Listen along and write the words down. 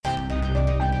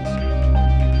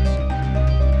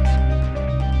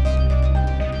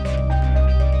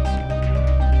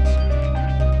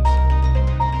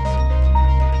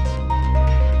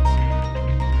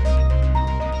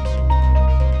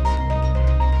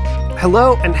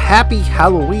Hello and happy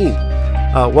Halloween.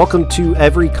 Welcome to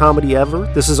Every Comedy Ever.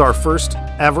 This is our first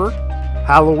ever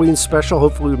Halloween special.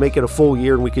 Hopefully we make it a full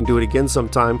year and we can do it again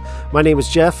sometime. My name is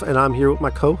Jeff and I'm here with my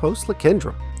co-host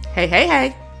Lakendra.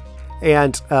 Hey.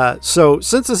 And so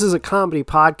since this is a comedy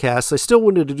podcast, I still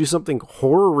wanted to do something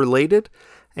horror related.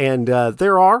 And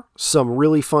there are some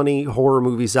really funny horror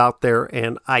movies out there.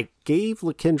 And I gave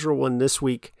Lakendra one this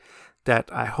week that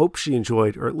I hope she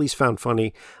enjoyed, or at least found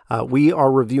funny. We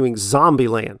are reviewing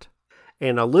Zombieland.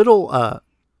 And a little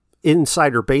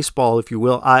insider baseball, if you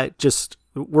will.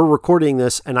 We're recording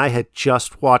this, and I had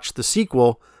just watched the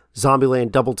sequel,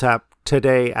 Zombieland Double Tap,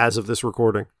 today as of this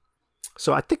recording.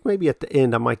 So I think maybe at the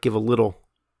end I might give a little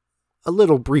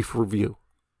brief review,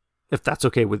 if that's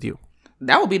okay with you.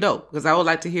 That would be dope, because I would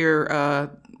like to hear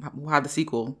how the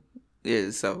sequel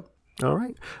is. So. All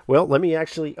right. Well, let me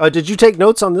actually... did you take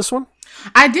notes on this one?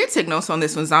 I did take notes on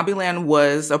this one. Zombieland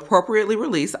was appropriately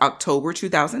released October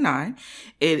 2009.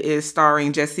 It is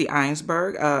starring Jesse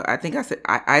Eisenberg. I think I said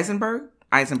Eisenberg.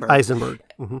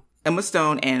 Mm-hmm. Emma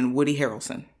Stone and Woody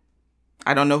Harrelson.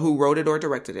 I don't know who wrote it or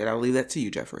directed it. I'll leave that to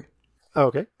you, Jeffrey.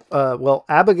 Okay. Well,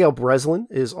 Abigail Breslin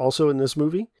is also in this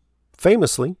movie.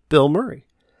 Famously, Bill Murray.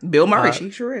 She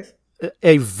sure is.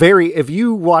 If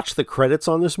you watch the credits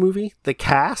on this movie, the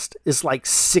cast is like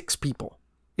 6 people.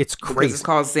 It's crazy.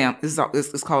 Because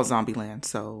it's called Zombieland.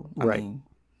 So I mean,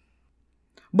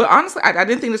 but honestly, I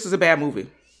didn't think this was a bad movie.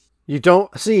 You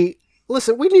don't see.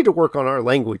 Listen, we need to work on our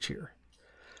language here.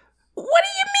 What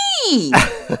do you mean?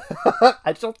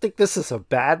 I don't think this is a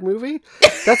bad movie.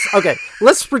 That's okay.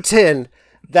 Let's pretend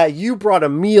that you brought a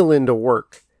meal into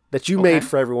work that you made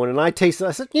for everyone, and I tasted it.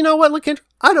 I said, you know what, Lakendra?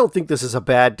 I don't think this is a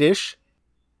bad dish.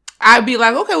 I'd be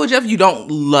like, okay, well, Jeff, you don't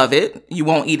love it. You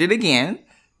won't eat it again,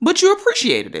 but you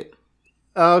appreciated it.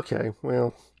 Okay,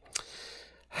 well.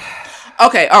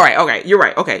 Okay, all right, okay. You're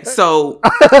right. Okay, so...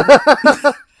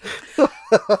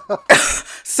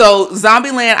 So,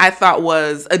 Zombieland, I thought,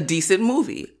 was a decent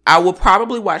movie. I will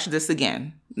probably watch this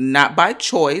again. Not by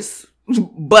choice,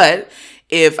 but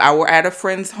if I were at a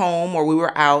friend's home or we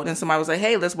were out and somebody was like,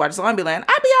 hey, let's watch Zombieland,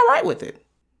 I'd be all right with it.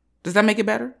 Does that make it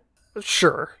better?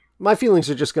 Sure. My feelings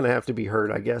are just going to have to be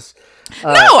hurt, I guess. No,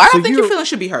 I don't think your feelings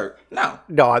should be hurt.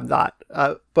 No, I'm not.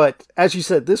 But as you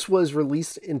said, this was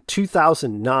released in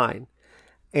 2009.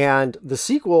 And the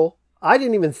sequel, I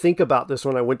didn't even think about this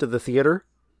when I went to the theater.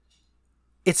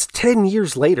 It's 10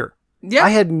 years later. Yeah. I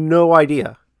had no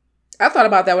idea. I thought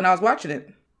about that when I was watching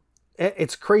it.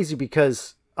 It's crazy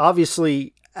because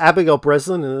obviously Abigail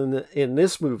Breslin in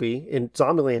this movie, in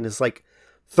Zombieland, is like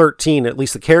 13. At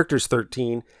least the character's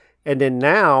 13. And then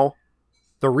now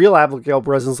the real Abigail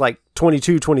Breslin's like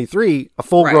 22, 23, a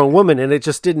full-grown woman. And it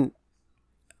just didn't,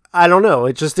 I don't know.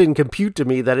 It just didn't compute to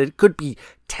me that it could be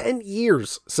 10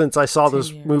 years since I saw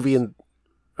this movie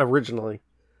originally.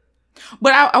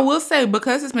 But I will say,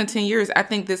 because it's been 10 years, I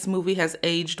think this movie has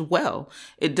aged well.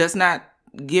 It does not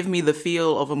give me the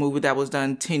feel of a movie that was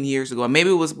done 10 years ago. Maybe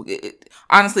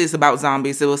honestly, it's about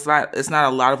zombies. It's not a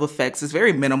lot of effects. It's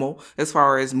very minimal as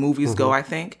far as movies go, I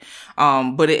think.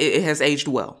 But it has aged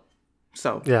well.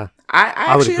 So yeah, I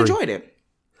actually enjoyed it.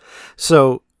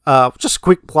 So just a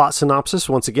quick plot synopsis.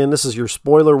 Once again, this is your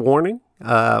spoiler warning.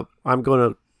 I'm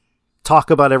going to talk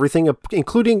about everything,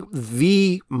 including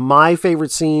my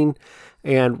favorite scene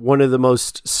and one of the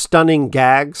most stunning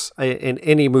gags in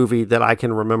any movie that I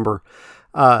can remember.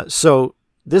 So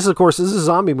this, of course, is a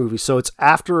zombie movie. So it's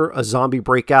after a zombie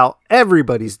breakout.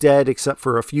 Everybody's dead except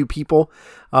for a few people.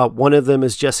 One of them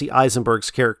is Jesse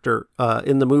Eisenberg's character.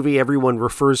 In the movie, everyone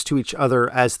refers to each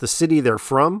other as the city they're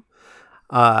from.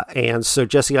 And so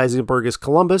Jesse Eisenberg is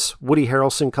Columbus. Woody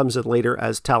Harrelson comes in later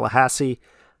as Tallahassee.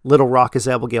 Little Rock is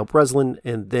Abigail Breslin.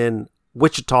 And then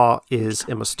Wichita is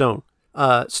Emma Stone.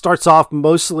 Starts off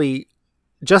mostly...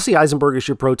 Jesse Eisenberg is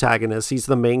your protagonist. He's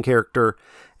the main character.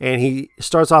 And he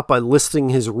starts off by listing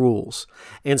his rules.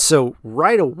 And so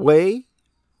right away,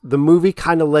 the movie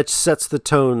kind of sets the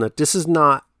tone that this is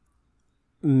not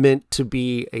meant to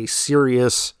be a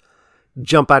serious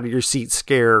jump out of your seat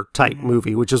scare type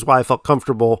movie, which is why I felt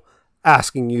comfortable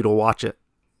asking you to watch it.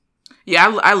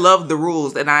 Yeah, I love the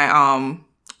rules. And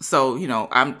so,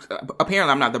 I'm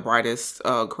not the brightest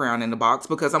crayon in the box,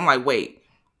 because I'm like, wait,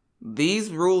 these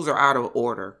rules are out of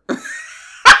order.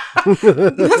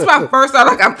 That's my first thought.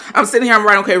 Like I'm sitting here, I'm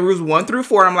writing, okay, rules 1 through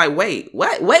 4. And I'm like, wait,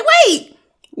 what? Wait.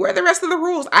 Where are the rest of the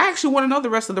rules? I actually want to know the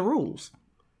rest of the rules.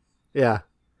 Yeah.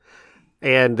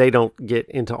 And they don't get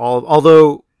into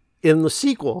although in the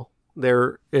sequel,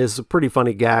 there is a pretty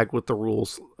funny gag with the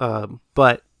rules.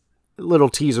 But little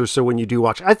teaser. So when you do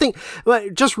watch, I think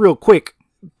just real quick,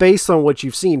 based on what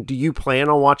you've seen, do you plan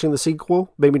on watching the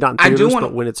sequel? Maybe not in theaters,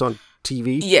 but when it's on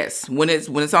TV? Yes, when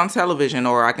it's on television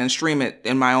or I can stream it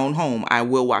in my own home, I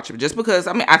will watch it. Just because,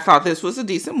 I thought this was a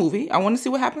decent movie. I want to see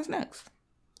what happens next.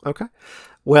 Okay.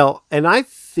 Well, and I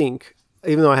think,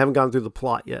 even though I haven't gone through the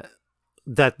plot yet,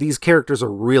 that these characters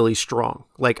are really strong.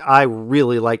 Like, I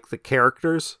really like the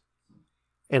characters,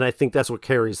 and I think that's what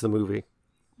carries the movie.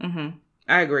 Mm-hmm.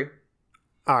 I agree.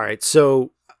 All right,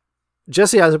 so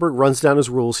Jesse Eisenberg runs down his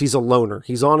rules. He's a loner.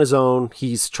 He's on his own.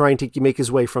 He's trying to make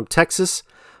his way from Texas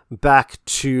back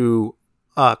to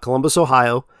Columbus,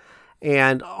 Ohio.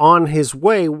 And on his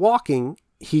way walking,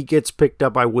 he gets picked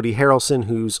up by Woody Harrelson,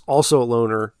 who's also a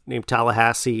loner, named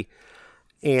Tallahassee.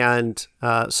 And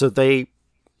so they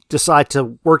decide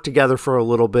to work together for a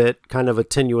little bit, kind of a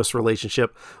tenuous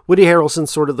relationship. Woody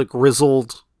Harrelson's sort of the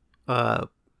grizzled,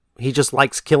 he just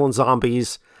likes killing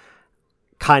zombies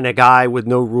kind of guy with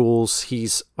no rules.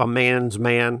 He's a man's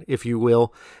man, if you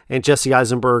will. And Jesse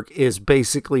Eisenberg is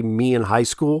basically me in high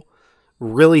school,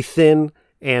 really thin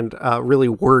and really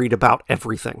worried about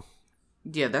everything.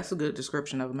 Yeah, that's a good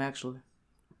description of him, actually.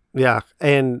 Yeah,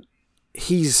 and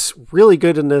he's really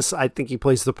good in this. I think he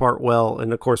plays the part well.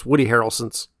 And of course, Woody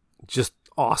Harrelson's just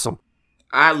awesome.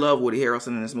 I love Woody Harrelson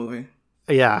in this movie.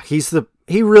 Yeah,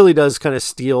 he really does kind of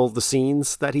steal the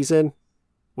scenes that he's in,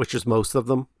 which is most of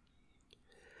them.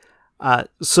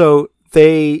 So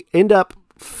they end up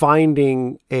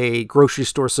finding a grocery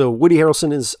store. So Woody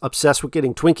Harrelson is obsessed with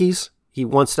getting Twinkies. He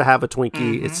wants to have a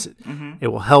Twinkie. It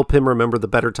will help him remember the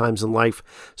better times in life.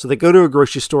 So they go to a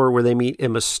grocery store where they meet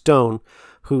Emma Stone,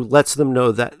 who lets them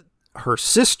know that her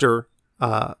sister,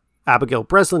 Abigail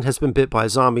Breslin, has been bit by a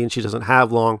zombie and she doesn't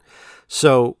have long.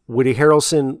 So Woody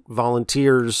Harrelson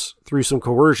volunteers through some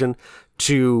coercion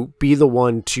to be the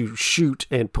one to shoot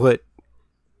and put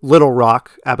Little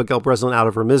Rock, Abigail Breslin, out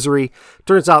of her misery.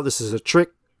 Turns out this is a trick.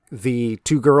 The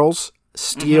two girls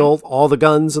steal all the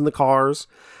guns and the cars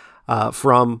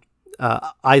from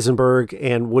Eisenberg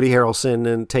and Woody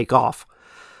Harrelson and take off.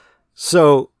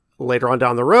 So later on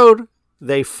down the road,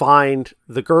 they find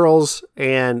the girls,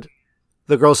 and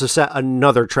the girls have set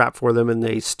another trap for them, and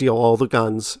they steal all the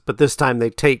guns. But this time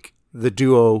they take the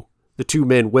duo, the two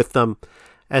men, with them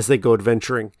as they go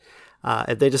adventuring.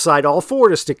 And they decide all four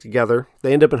to stick together.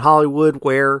 They end up in Hollywood,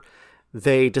 where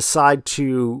they decide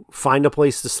to find a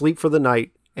place to sleep for the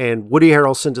night. And Woody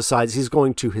Harrelson decides he's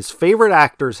going to his favorite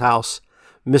actor's house,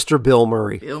 Mr. Bill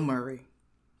Murray. Bill Murray.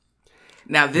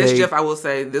 Now this, Jeff, I will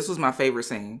say, this was my favorite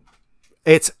scene.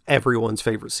 It's everyone's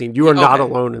favorite scene. You are not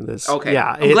alone in this. Okay.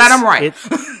 Yeah, I'm glad I'm right.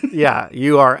 Yeah,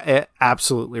 you are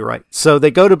absolutely right. So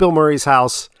they go to Bill Murray's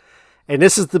house. And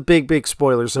this is the big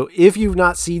spoiler. So if you've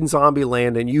not seen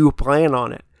Zombieland and you plan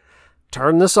on it,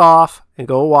 turn this off and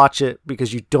go watch it,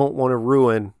 because you don't want to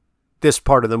ruin this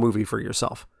part of the movie for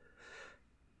yourself.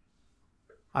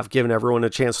 I've given everyone a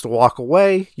chance to walk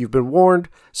away. You've been warned.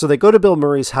 So they go to Bill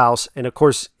Murray's house, and of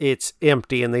course it's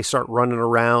empty, and they start running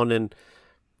around and,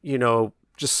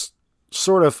 just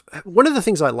sort of, one of the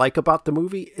things I like about the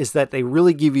movie is that they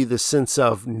really give you the sense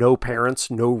of no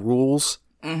parents, no rules.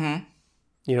 Mm-hmm.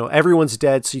 Everyone's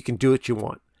dead, so you can do what you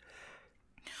want.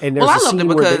 And there's I loved it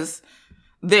because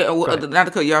not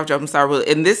to cut you off, Joe, I'm sorry, but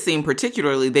in this scene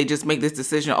particularly, they just make this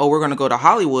decision, we're going to go to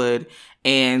Hollywood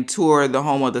and tour the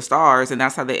home of the stars, and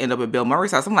that's how they end up at Bill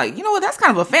Murray's house. I'm like, you know what, that's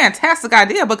kind of a fantastic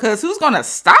idea, because who's going to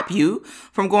stop you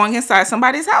from going inside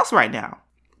somebody's house right now?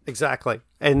 Exactly.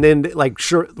 And then,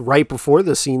 right before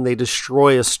the scene, they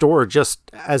destroy a store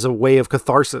just as a way of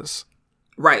catharsis.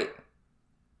 Right.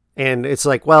 And it's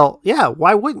like, well, yeah,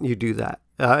 why wouldn't you do that?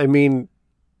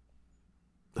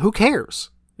 Who cares?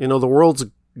 The world's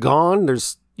gone.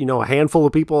 There's, a handful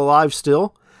of people alive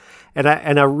still. And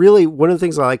I really, one of the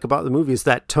things I like about the movie is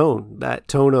that tone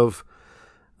of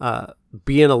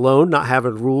being alone, not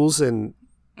having rules, and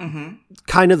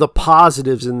kind of the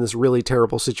positives in this really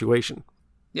terrible situation.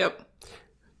 Yep.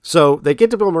 So they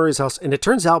get to Bill Murray's house, and it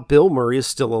turns out Bill Murray is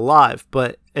still alive.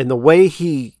 And the way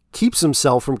he keeps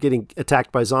himself from getting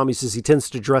attacked by zombies is he tends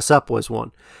to dress up as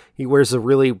one. He wears a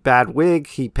really bad wig.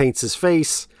 He paints his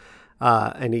face,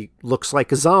 and he looks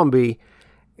like a zombie.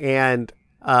 And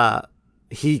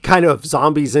he kind of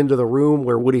zombies into the room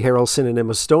where Woody Harrelson and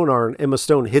Emma Stone are, and Emma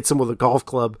Stone hits him with a golf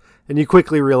club, and you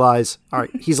quickly realize, all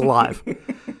right, he's alive.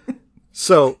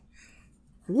 So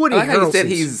Woody Harrelson, you said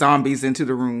he zombies into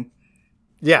the room.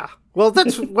 Yeah. Well,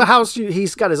 that's how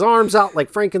he's got his arms out like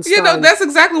Frankenstein. That's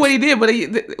exactly what he did, but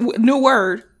new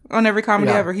word on every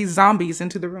comedy ever. He zombies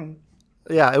into the room.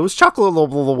 Yeah, it was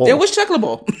chuckleable. It was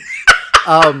chuckleable.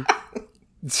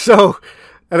 So,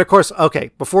 and of course, okay,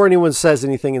 before anyone says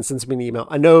anything and sends me an email,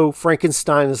 I know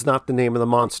Frankenstein is not the name of the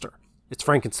monster. It's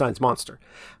Frankenstein's monster.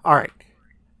 All right.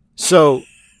 So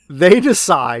they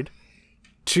decide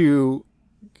to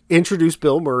introduce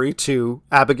Bill Murray to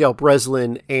Abigail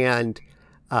Breslin and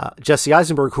Jesse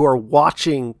Eisenberg, who are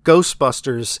watching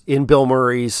Ghostbusters in Bill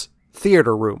Murray's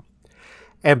theater room.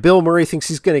 And Bill Murray thinks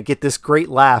he's going to get this great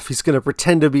laugh. He's going to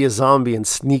pretend to be a zombie and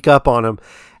sneak up on him.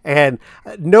 And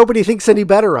nobody thinks any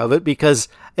better of it because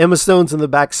Emma Stone's in the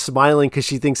back smiling because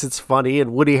she thinks it's funny,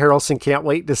 and Woody Harrelson can't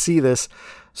wait to see this.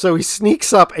 So he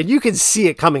sneaks up, and you can see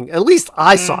it coming. At least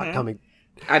I saw it coming.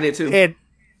 I did too. And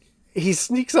he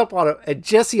sneaks up on him, and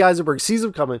Jesse Eisenberg sees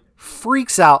him coming,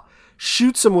 freaks out,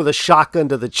 shoots him with a shotgun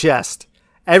to the chest.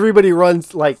 Everybody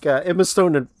runs, like Emma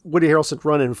Stone and Woody Harrelson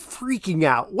running, freaking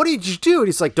out. What did you do? And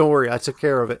he's like, don't worry, I took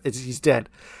care of it. He's dead.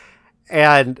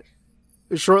 And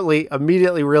shortly,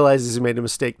 immediately realizes he made a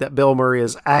mistake, that Bill Murray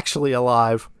is actually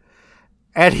alive.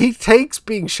 And he takes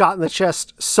being shot in the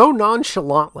chest so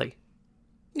nonchalantly.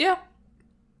 Yeah.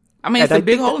 I mean, it's a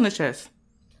big hole in the chest.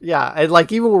 Yeah, and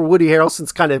like even where Woody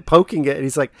Harrelson's kind of poking it, and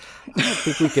he's like, I don't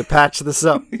think we could patch this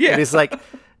up. Yeah. And he's like,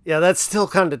 yeah, that's still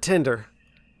kind of tender.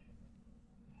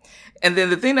 And then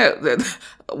the thing that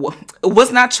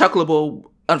was not chuckleable,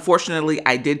 unfortunately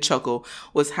I did chuckle,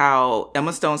 was how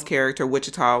Emma Stone's character,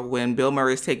 Wichita, when Bill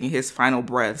Murray is taking his final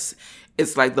breaths,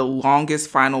 it's like the longest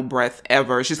final breath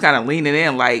ever. She's kind of leaning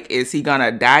in like, is he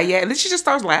gonna die yet? And then she just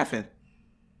starts laughing.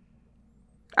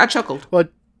 I chuckled. Well,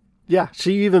 yeah,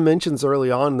 she even mentions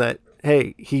early on that,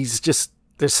 hey,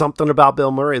 there's something about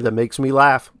Bill Murray that makes me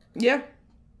laugh. Yeah.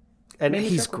 And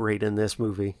he's great in this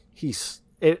movie.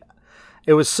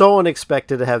 It was so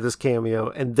unexpected to have this cameo,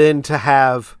 and then to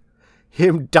have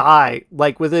him die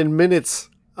like within minutes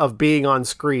of being on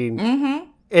screen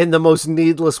in the most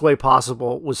needless way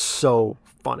possible was so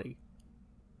funny.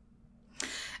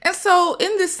 And so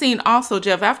in this scene also,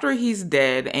 Jeff, after he's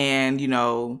dead and,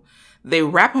 they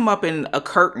wrap him up in a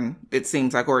curtain, it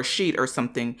seems like, or a sheet or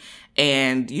something,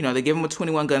 and, they give him a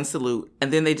 21 gun salute,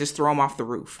 and then they just throw him off the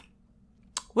roof.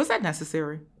 Was that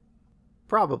necessary?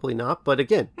 Probably not, but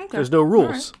again, there's no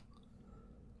rules. Right.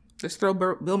 Just throw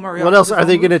Bill Murray. What else? Are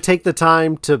they going to take the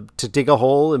time to dig a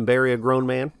hole and bury a grown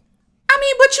man? I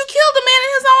mean, but you killed a man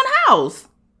in his own house.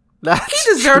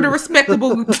 He deserved a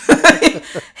respectable... He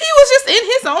was just in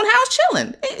his own house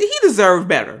chilling. He deserved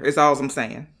better, is all I'm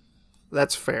saying.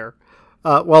 That's fair.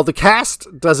 Well, the cast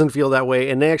doesn't feel that way,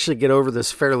 and they actually get over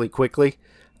this fairly quickly.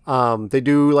 They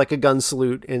do like a gun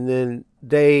salute, and then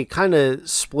they kind of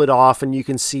split off, and you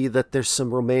can see that there's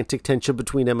some romantic tension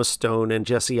between Emma Stone and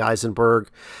Jesse Eisenberg.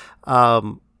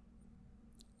 Emma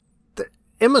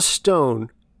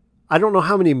Stone, I don't know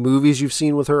how many movies you've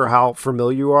seen with her or how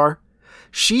familiar you are.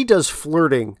 She does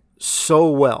flirting so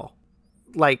well.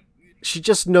 Like, she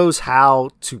just knows how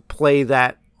to play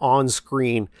that on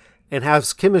screen and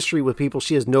has chemistry with people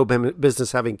she has no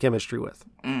business having chemistry with.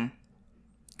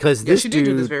 Because this dude... She did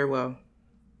do this very well.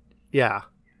 Yeah.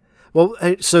 Well,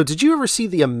 so did you ever see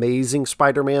the Amazing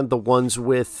Spider-Man, the ones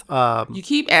with... you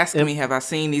keep asking me, have I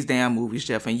seen these damn movies,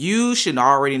 Jeff? And you should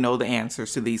already know the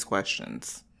answers to these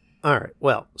questions. All right.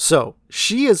 Well, so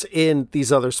she is in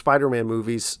these other Spider-Man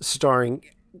movies starring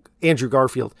Andrew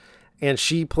Garfield, and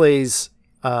she plays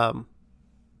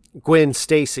Gwen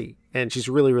Stacy, and she's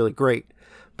really, really great.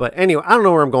 But anyway, I don't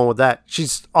know where I'm going with that.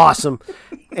 She's awesome.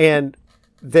 And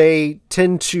they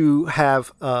tend to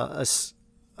have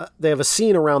they have a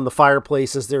scene around the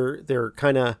fireplace as they're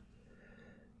kind of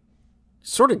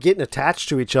sort of getting attached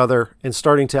to each other and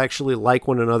starting to actually like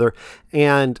one another.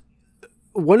 And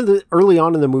early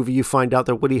on in the movie, you find out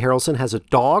that Woody Harrelson has a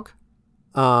dog.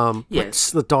 Yes.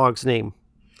 What's the dog's name?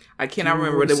 I cannot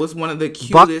remember. It was one of the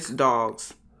cutest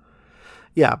dogs.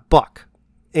 Yeah, Buck.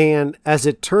 And as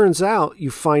it turns out, you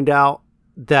find out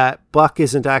that Buck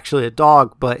isn't actually a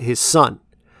dog, but his son,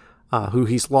 who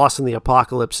he's lost in the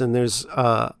apocalypse. And there's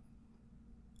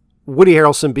Woody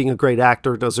Harrelson, being a great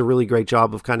actor, does a really great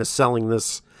job of kind of selling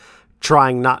this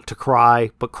trying not to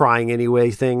cry, but crying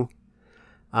anyway thing,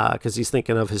 because he's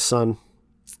thinking of his son.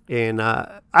 And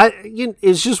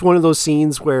it's just one of those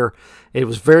scenes where it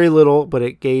was very little, but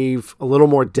it gave a little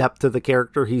more depth to the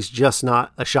character. He's just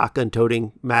not a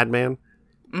shotgun-toting madman.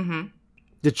 Mm-hmm.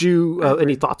 Did you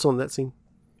any thoughts on that scene?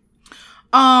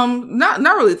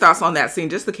 Not really thoughts on that scene.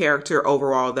 Just the character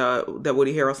overall that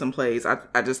Woody Harrelson plays.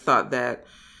 I just thought that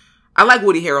I like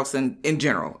Woody Harrelson in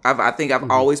general. I think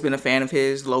I've always been a fan of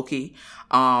his, low-key.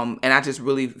 And I just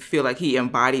really feel like he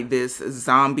embodied this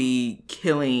zombie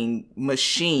killing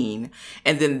machine.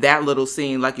 And then that little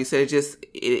scene, like you said,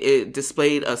 it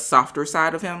displayed a softer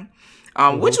side of him,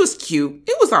 which was cute.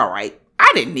 It was all right. I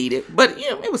didn't need it, but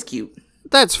it was cute.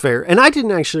 That's fair. And I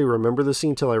didn't actually remember the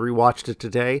scene till I rewatched it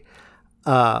today.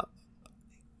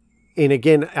 And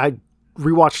again, I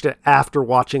rewatched it after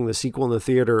watching the sequel in the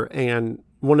theater, and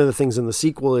one of the things in the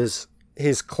sequel is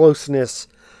his closeness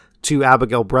to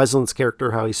Abigail Breslin's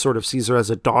character, how he sort of sees her as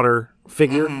a daughter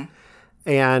figure. Mm-hmm.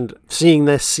 And seeing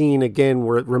this scene again,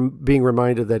 where being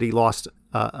reminded that he lost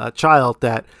a child,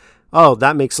 that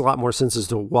makes a lot more sense as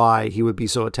to why he would be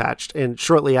so attached. And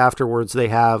shortly afterwards, they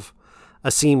have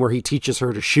a scene where he teaches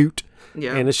her to shoot.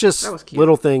 Yeah, and it's just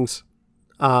little things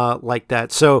like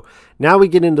that. So now we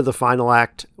get into the final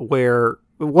act, where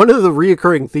one of the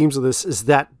reoccurring themes of this is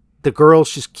that the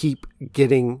girls just keep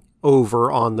getting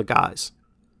over on the guys,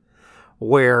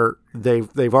 where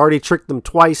they've already tricked them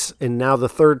twice, and now the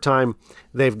third time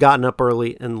they've gotten up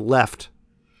early and left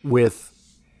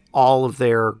with all of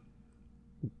their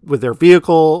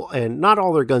vehicle, and not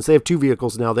all their guns. They have 2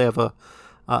 vehicles now. They have a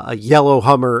yellow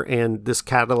Hummer and this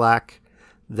Cadillac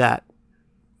that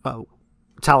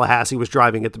Tallahassee was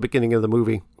driving at the beginning of the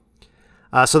movie.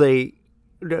 So the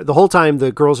whole time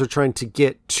the girls are trying to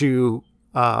get to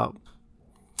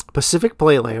Pacific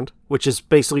Playland, which is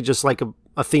basically just like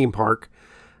a theme park,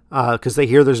 because they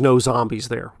hear there's no zombies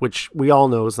there, which we all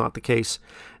know is not the case.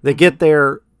 They get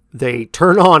there, they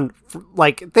turn on,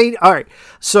 all right.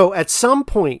 So at some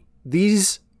point,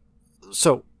 Emma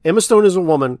Stone is a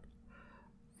woman,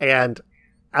 and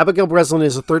Abigail Breslin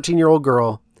is a 13-year-old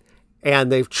girl,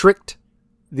 and they've tricked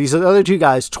these other 2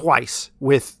 guys twice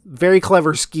with very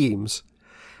clever schemes.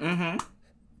 Mm-hmm.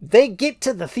 They get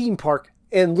to the theme park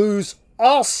and lose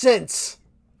all sense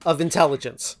of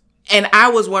intelligence. And I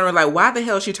was wondering, why the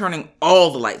hell is she turning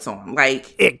all the lights on?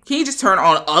 Can you just turn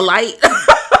on a light?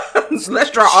 So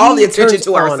let's draw all the attention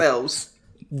to ourselves.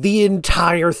 The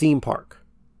entire theme park.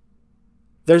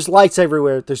 There's lights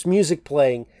everywhere. There's music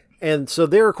playing. And so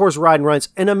they're, of course, riding rides.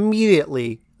 And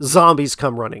immediately, zombies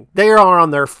come running. They are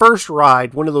on their first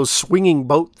ride, one of those swinging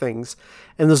boat things.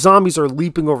 And the zombies are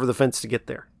leaping over the fence to get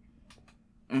there.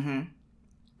 Mm-hmm.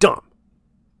 Dumb.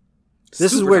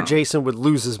 This is where dumb. Jason would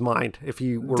lose his mind if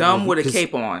he were dumb with a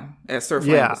cape on, as Sir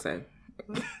Frank would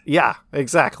say. Yeah,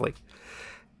 exactly.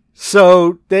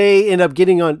 So they end up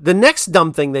getting on. The next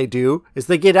dumb thing they do is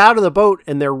they get out of the boat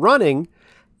and they're running,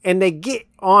 and they get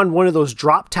on one of those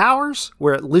drop towers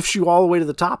where it lifts you all the way to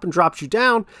the top and drops you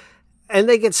down, and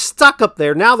they get stuck up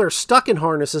there. Now they're stuck in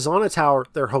harnesses on a tower.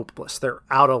 They're hopeless. They're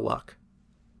out of luck.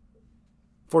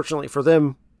 Fortunately for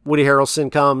them, Woody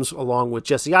Harrelson comes along with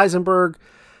Jesse Eisenberg,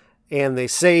 and they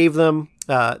save them.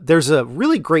 There's a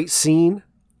really great scene.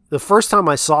 The first time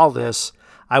I saw this,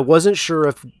 I wasn't sure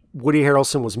if Woody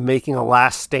Harrelson was making a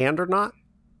last stand or not.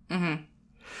 Mm-hmm.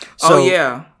 So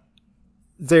yeah.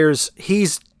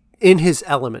 He's in his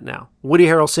element now. Woody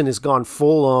Harrelson has gone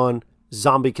full on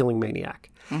zombie killing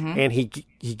maniac. Mm-hmm. And he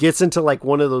gets into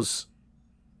one of those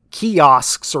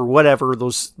kiosks or whatever,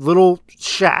 those little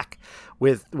shack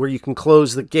where you can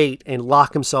close the gate and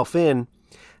lock himself in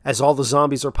as all the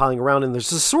zombies are piling around. And there's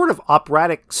this sort of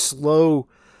operatic, slow,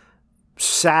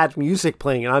 sad music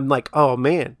playing. And I'm like, oh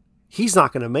man, he's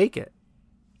not going to make it.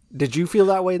 Did you feel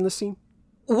that way in this scene?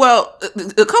 Well,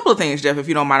 a couple of things, Jeff, if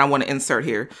you don't mind, I want to insert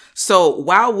here. So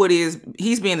while Woody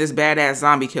he's being this badass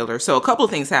zombie killer. So a couple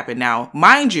of things happen now.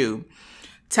 Mind you,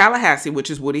 Tallahassee,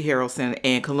 which is Woody Harrelson,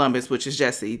 and Columbus, which is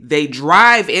Jesse, they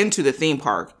drive into the theme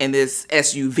park in this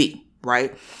SUV,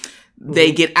 right? Mm-hmm.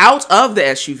 They get out of the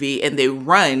SUV and they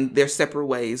run their separate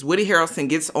ways. Woody Harrelson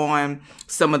gets on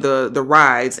some of the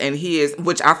rides, and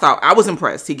which I was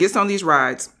impressed. He gets on these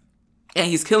rides and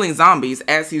he's killing zombies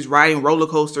as he's riding roller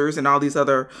coasters and all these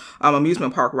other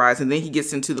amusement park rides. And then he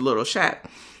gets into the little shack.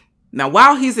 Now,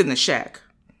 while he's in the shack,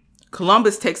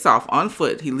 Columbus takes off on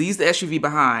foot. He leaves the SUV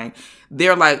behind.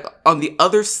 They're on the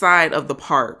other side of the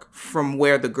park from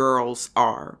where the girls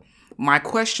are. My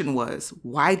question was,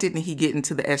 why didn't he get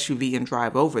into the SUV and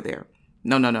drive over there?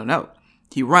 No.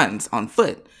 He runs on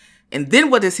foot. And then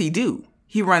what does he do?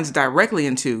 He runs directly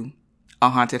into a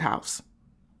haunted house.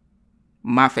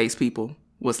 My face, people,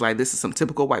 was like, this is some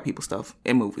typical white people stuff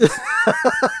in movies.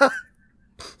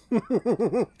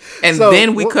 And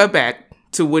then we cut back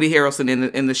to Woody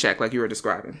Harrelson in the shack like you were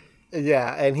describing.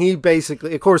 Yeah, and he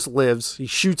basically, of course, lives. He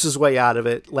shoots his way out of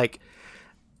it.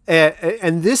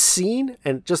 And this scene,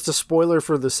 and just a spoiler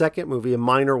for the second movie, a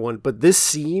minor one, but this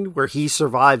scene where he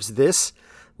survives this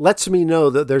lets me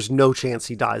know that there's no chance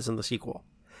he dies in the sequel.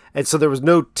 And so there was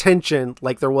no tension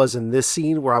like there was in this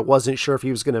scene where I wasn't sure if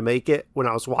he was going to make it when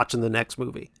I was watching the next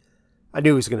movie. I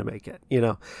knew he was going to make it,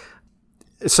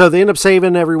 So they end up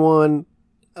saving everyone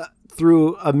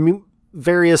through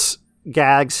various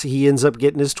gags. He ends up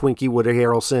getting his Twinkie, Woody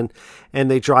Harrelson, and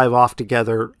they drive off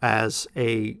together as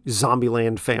a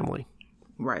Zombieland family.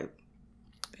 Right.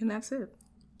 And that's it.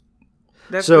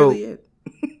 That's really it.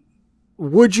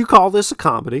 would you call this a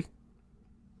comedy?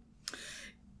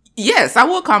 Yes, I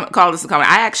will call this a comedy.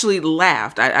 I actually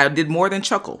laughed. I did more than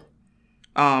chuckle.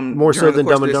 More so than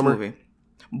Dumb and Dumber? Movie.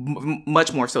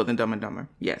 Much more so than Dumb and Dumber.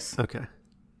 Yes. Okay.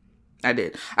 I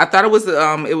did. I thought it was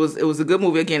a good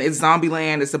movie. Again, it's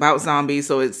Zombieland. It's about zombies,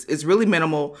 so it's really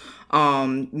minimal.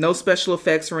 No special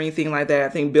effects or anything like that. I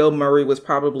think Bill Murray was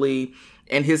probably,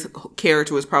 and his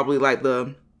character was probably like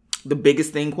the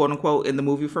biggest thing, quote unquote, in the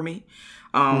movie for me.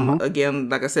 Again,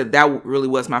 like I said, that really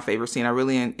was my favorite scene. I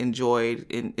really enjoyed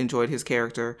his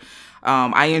character.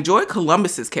 I enjoyed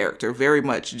Columbus's character very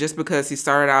much, just because he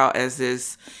started out as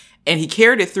this, and he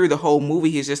carried it through the whole movie.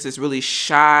 He's just this really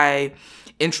shy,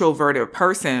 introverted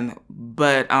person.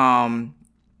 But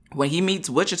when he meets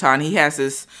Wichita, and he has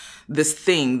this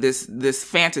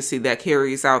fantasy that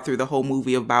carries out through the whole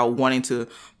movie about wanting to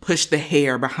push the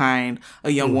hair behind a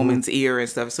young woman's ear and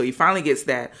stuff. So he finally gets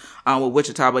that with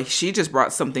Wichita, but she just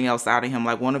brought something else out of him.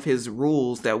 Like, one of his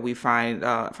rules that we find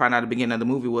out at the beginning of the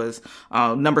movie was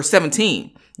number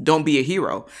 17, don't be a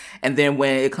hero. And then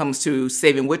when it comes to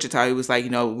saving Wichita, he was like,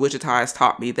 Wichita has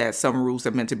taught me that some rules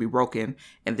are meant to be broken.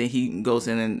 And then he goes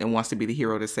in and wants to be the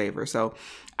hero to save her. So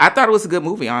I thought it was a good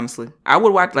movie, honestly. I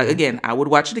would watch, I would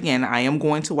watch it again. I am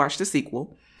going to watch the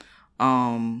sequel.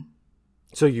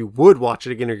 So you would watch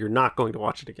it again, or you're not going to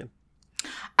watch it again?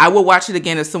 I would watch it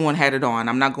again if someone had it on.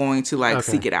 I'm not going to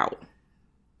seek it out.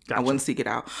 Gotcha. I wouldn't seek it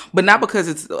out, but not because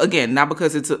it's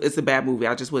a bad movie.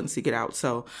 I just wouldn't seek it out.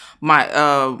 So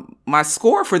my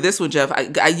score for this one, Jeff,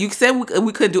 you said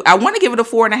we could do. I want to give it a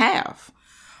 4.5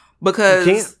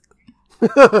 because.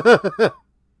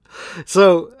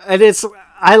 So, and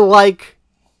I like,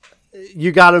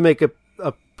 you got to make a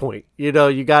point. You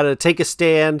got to take a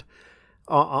stand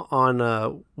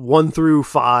on 1 through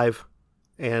 5,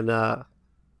 and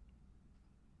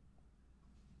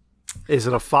is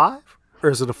it a 5 or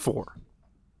is it a 4?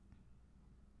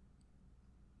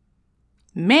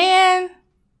 Man,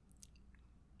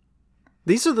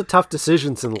 these are the tough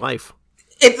decisions in life.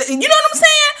 You know what I'm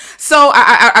saying? So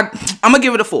I'm gonna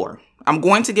give it a 4. I'm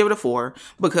going to give it a 4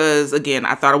 because, again,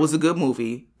 I thought it was a good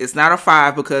movie. It's not a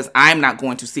 5 because I'm not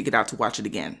going to seek it out to watch it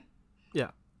again. Yeah.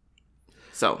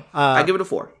 So I give it a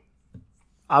 4.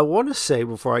 I want to say,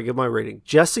 before I give my rating,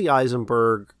 Jesse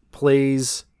Eisenberg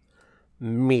plays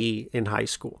me in high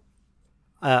school.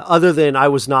 Other than I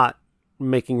was not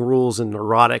making rules and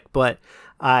neurotic, but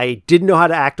I didn't know how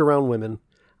to act around women.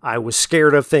 I was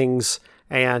scared of things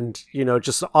and,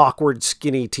 just an awkward,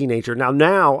 skinny teenager.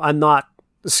 Now I'm not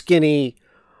skinny,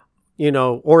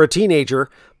 or a teenager,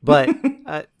 but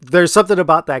there's something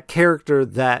about that character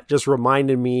that just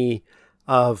reminded me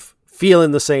of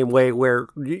feeling the same way where,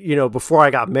 before I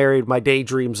got married, my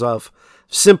daydreams of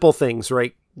simple things,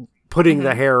 right? Putting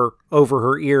the hair over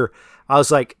her ear. I was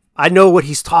like, I know what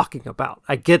he's talking about.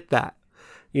 I get that,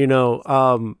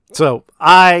 so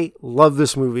I love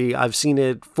this movie. I've seen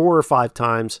it 4 or 5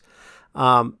 times.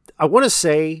 I want to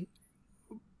say,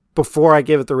 before I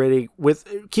give it the rating,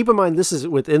 keep in mind, this is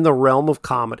within the realm of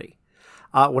comedy.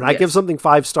 When I give something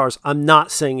 5 stars, I'm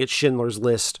not saying it's Schindler's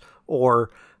List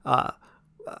or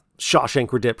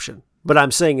Shawshank Redemption, but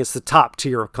I'm saying it's the top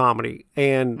tier of comedy.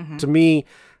 And to me,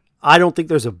 I don't think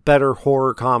there's a better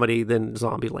horror comedy than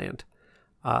Zombieland.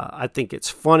 I think it's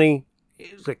funny.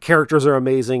 The characters are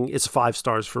amazing. It's 5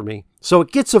 stars for me. So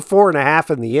it gets a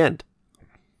 4.5 in the end.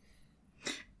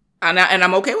 And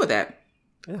I'm okay with that.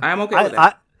 Yeah. I'm okay with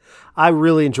that. I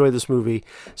really enjoy this movie.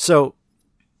 So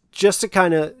just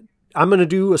to I'm going to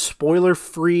do a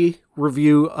spoiler-free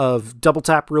review of Double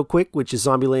Tap real quick, which is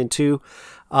Zombieland 2.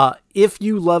 If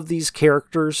you love these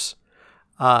characters,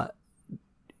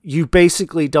 you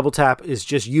basically, Double Tap is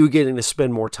just you getting to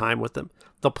spend more time with them.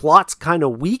 The plot's kind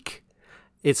of weak.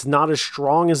 It's not as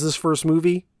strong as this first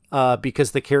movie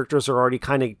because the characters are already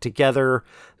kind of together.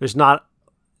 There's not,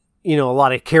 a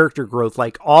lot of character growth.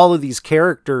 Like, all of these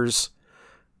characters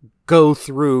go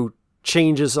through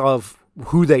changes of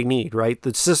who they need, right?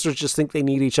 The sisters just think they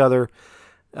need each other.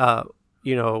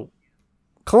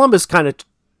 Columbus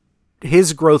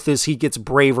his growth is he gets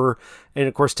braver. And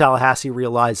of course, Tallahassee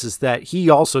realizes that he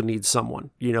also needs someone.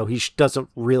 He doesn't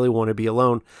really want to be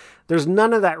alone. There's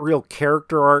none of that real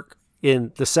character arc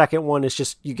in the second one. It's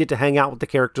just, you get to hang out with the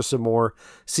characters some more,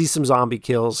 see some zombie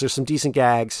kills. There's some decent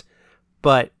gags,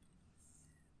 but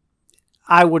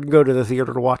I wouldn't go to the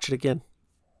theater to watch it again.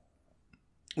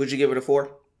 Would you give it a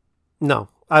 4? No,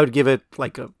 I would give it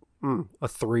like a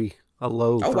 3, a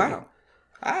low 3. Oh, wow.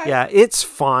 Right. Yeah, it's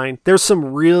fine. There's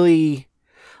some really,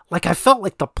 I felt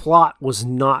like the plot was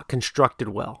not constructed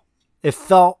well. It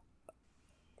felt,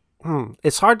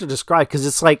 it's hard to describe because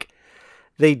it's like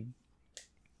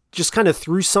just kind of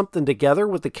threw something together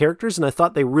with the characters, and I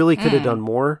thought they really could have done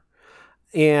more.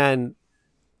 And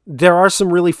there are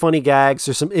some really funny gags.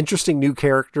 There's some interesting new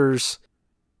characters,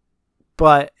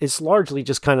 but it's largely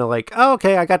just kind of like, oh,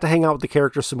 okay, I got to hang out with the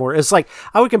characters some more. It's like,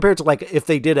 I would compare it to like if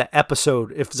they did an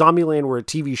episode, if Zombieland were a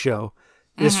TV show,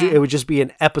 it would just be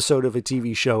an episode of a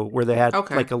TV show where they had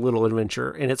like a little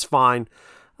adventure, and it's fine.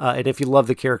 And if you love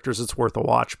the characters, it's worth a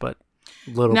watch, but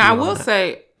Now, I will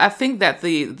say, I think that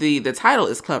the title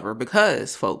is clever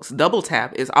because, folks, double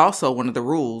tap is also one of the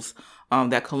rules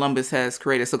that Columbus has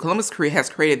created. So Columbus has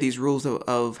created these rules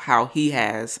of how he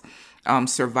has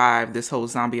survived this whole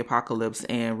zombie apocalypse,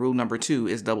 and rule number 2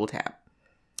 is double tap.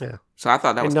 Yeah. So I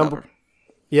thought that was clever.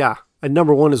 Yeah. And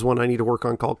number 1 is one I need to work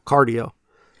on called cardio.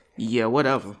 Yeah,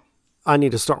 whatever. I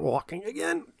need to start walking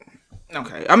again.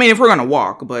 Okay. I mean, if we're going to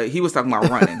walk, but he was talking about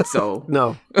running, so.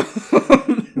 No.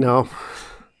 No.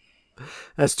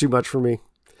 That's too much for me.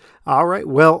 All right.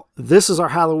 Well, this is our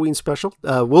Halloween special.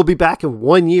 We'll be back in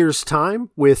 1 year's time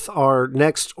with our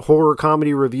next horror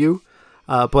comedy review.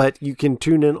 But you can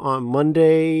tune in on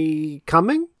Monday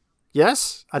coming.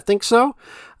 Yes, I think so.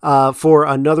 For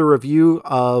another review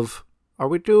of, are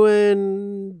we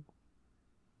doing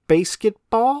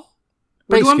basketball?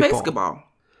 We're doing basketball.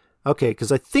 Okay,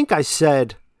 because I think I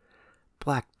said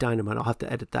Black Dynamite. I'll have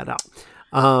to edit that out.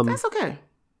 That's okay.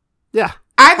 Yeah.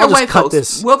 Either way,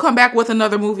 folks, we'll come back with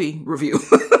another movie review.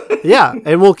 Yeah,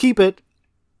 and we'll keep it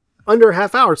under a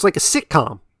half hour. It's like a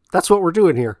sitcom. That's what we're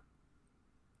doing here.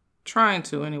 Trying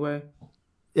to, anyway.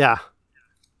 Yeah.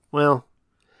 Well,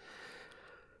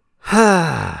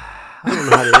 I don't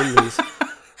know how to end these.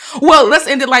 Well, let's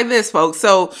end it like this, folks.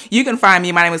 So you can find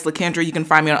me. My name is LaKendra. You can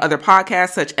find me on other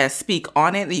podcasts such as Speak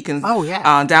On It. You can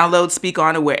download Speak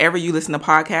On It wherever you listen to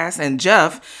podcasts. And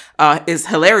Jeff is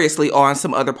hilariously on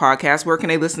some other podcasts. Where can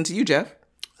they listen to you, Jeff?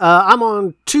 I'm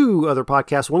on 2 other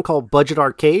podcasts. One called Budget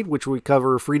Arcade, which we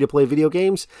cover free-to-play video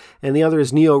games. And the other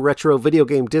is Neo Retro Video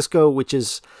Game Disco, which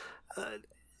is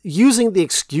using the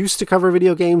excuse to cover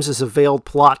video games as a veiled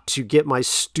plot to get my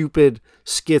stupid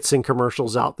skits and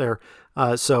commercials out there.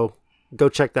 So go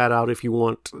check that out if you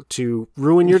want to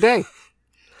ruin your day.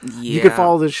 Yeah. You can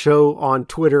follow the show on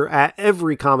Twitter at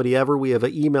EveryComedyEver. We have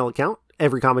an email account,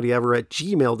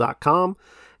 everycomedyever@gmail.com.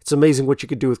 It's amazing what you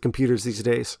can do with computers these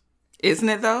days. Isn't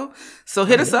it, though? So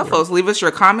hit us up, folks. Leave us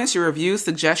your comments, your reviews,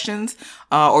 suggestions,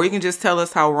 or you can just tell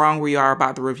us how wrong we are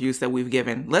about the reviews that we've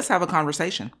given. Let's have a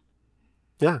conversation.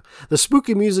 Yeah. The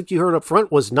spooky music you heard up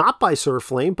front was not by Sir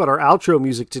Flame, but our outro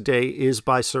music today is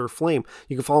by Sir Flame.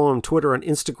 You can follow him on Twitter and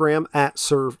Instagram at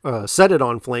Set It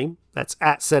On Flame. That's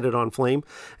at Set It On Flame.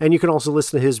 And you can also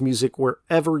listen to his music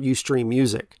wherever you stream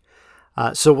music.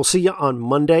 So we'll see you on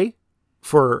Monday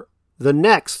for the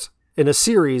next in a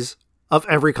series of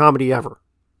Every Comedy Ever.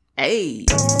 Hey.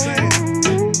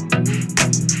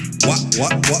 What?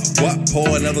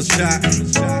 Pour another shot.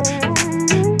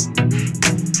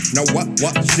 Now what?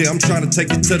 See, I'm trying to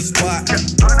take you to the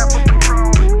spot.